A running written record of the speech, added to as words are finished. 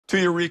To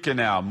Eureka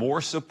now.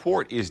 More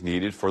support is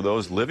needed for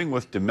those living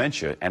with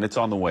dementia, and it's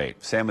on the way.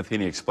 Sam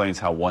Matheny explains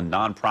how one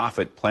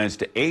nonprofit plans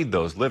to aid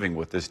those living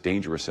with this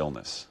dangerous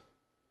illness.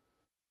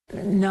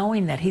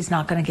 Knowing that he's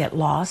not going to get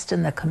lost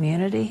in the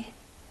community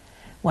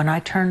when I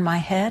turn my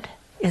head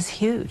is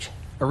huge.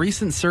 A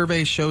recent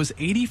survey shows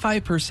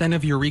 85%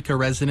 of Eureka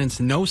residents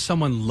know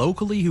someone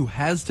locally who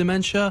has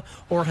dementia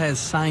or has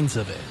signs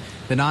of it.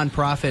 The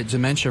nonprofit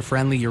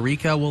Dementia-Friendly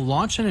Eureka will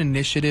launch an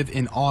initiative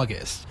in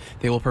August.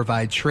 They will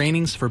provide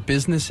trainings for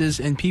businesses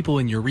and people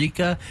in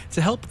Eureka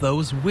to help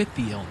those with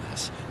the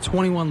illness.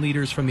 21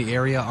 leaders from the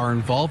area are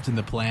involved in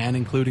the plan,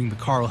 including the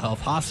Carle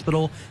Health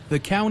Hospital, the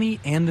county,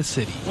 and the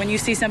city. When you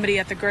see somebody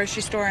at the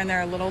grocery store and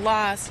they're a little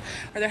lost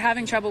or they're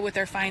having trouble with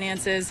their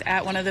finances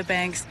at one of the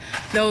banks,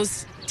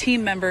 those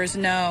team members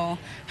know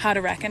how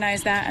to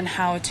recognize that and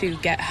how to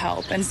get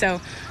help. And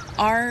so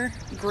our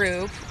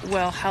group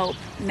will help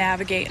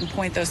navigate and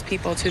point those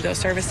people to those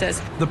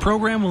services. The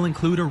program will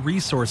include a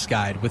resource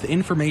guide with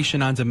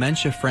information on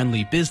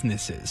dementia-friendly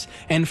businesses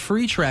and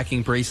free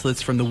tracking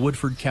bracelets from the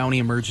Woodford County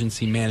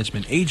Emergency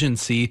Management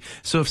Agency,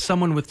 so if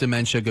someone with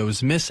dementia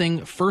goes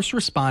missing, first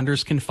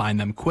responders can find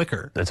them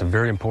quicker. It's a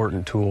very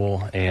important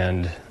tool,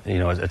 and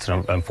it's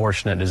an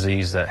unfortunate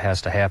disease that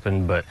has to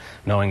happen, but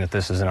knowing that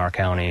this is in our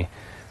county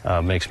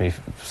makes me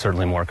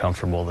certainly more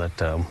comfortable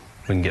that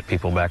we can get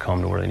people back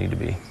home to where they need to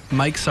be.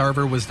 Mike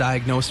Sarver was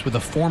diagnosed with a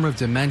form of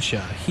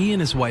dementia. He and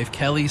his wife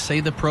Kelly say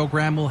the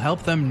program will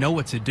help them know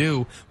what to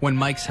do when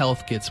Mike's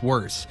health gets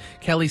worse.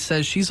 Kelly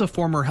says she's a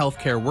former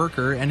healthcare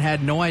worker and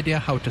had no idea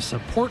how to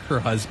support her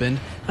husband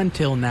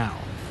until now.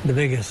 The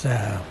biggest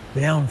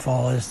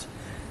downfall is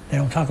they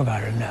don't talk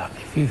about it enough.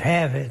 If you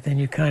have it, then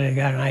you kind of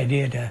got an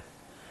idea to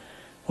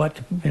what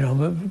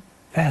to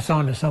pass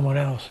on to someone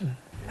else.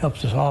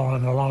 Helps us all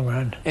in the long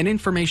run. An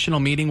informational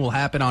meeting will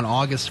happen on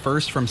August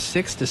 1st from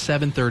 6 to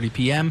 7:30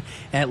 p.m.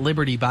 at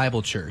Liberty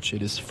Bible Church.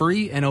 It is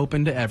free and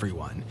open to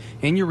everyone.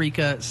 In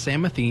Eureka,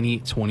 Sam Matheny,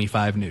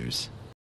 25 News.